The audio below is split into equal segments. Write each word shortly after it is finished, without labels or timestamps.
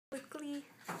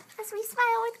as we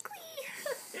smile with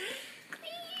glee.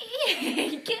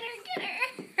 Glee! Get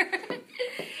her!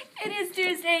 It is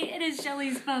Tuesday, it is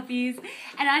Shelley's Puppies,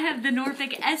 and I have the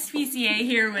Norfolk SPCA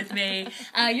here with me.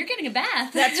 You're getting a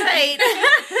bath. That's right.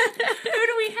 Who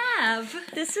do we have?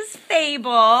 This is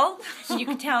Fable. You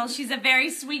can tell she's a very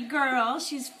sweet girl.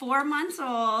 She's 4 months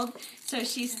old, so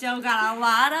she's still got a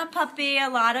lot of puppy, a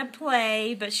lot of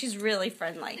play, but she's really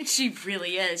friendly. She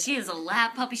really is. She is a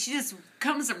lap puppy. She just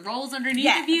comes and rolls underneath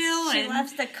Yes, of you. She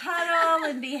loves to cuddle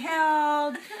and be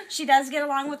held. She does get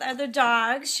along with other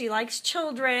dogs. She likes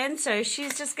children, so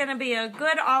she's just going to be a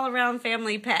good all-around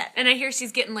family pet. And I hear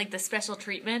she's getting like the special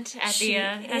treatment at the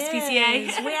Is.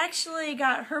 SPCA. We actually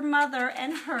got her mother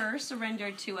and her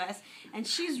surrendered to us, and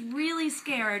she's really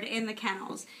scared in the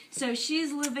kennels. So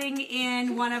she's living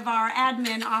in one of our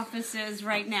admin offices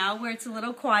right now where it's a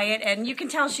little quiet, and you can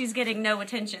tell she's getting no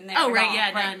attention there. Oh, at right, all,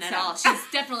 yeah, right? none at all. She's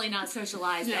definitely not socialized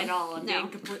No, at all. I'm no. being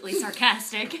completely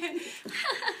sarcastic.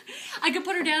 I could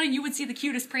put her down and you would see the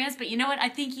cutest prance, but you know what? I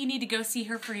think you need to go see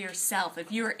her for yourself. If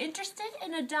you're interested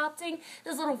in adopting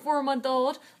this little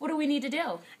 4-month-old, what do we need to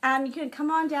do? You can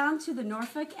come on down to the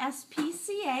Norfolk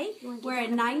SPCA. We're at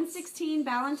 916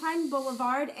 Valentine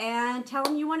Boulevard, and tell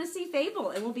them you want to see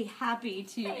Fable, and we'll be happy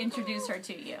to introduce her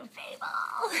to you.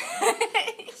 Fable!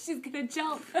 She's gonna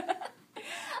jump.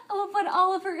 I will put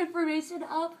all of her information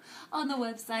up on the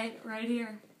website right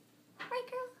here. Right,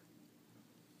 girl?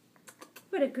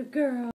 What a good girl.